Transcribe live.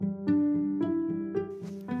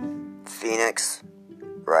Phoenix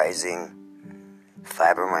Rising,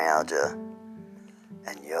 fibromyalgia,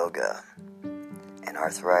 and yoga, and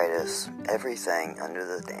arthritis, everything under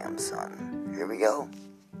the damn sun. Here we go.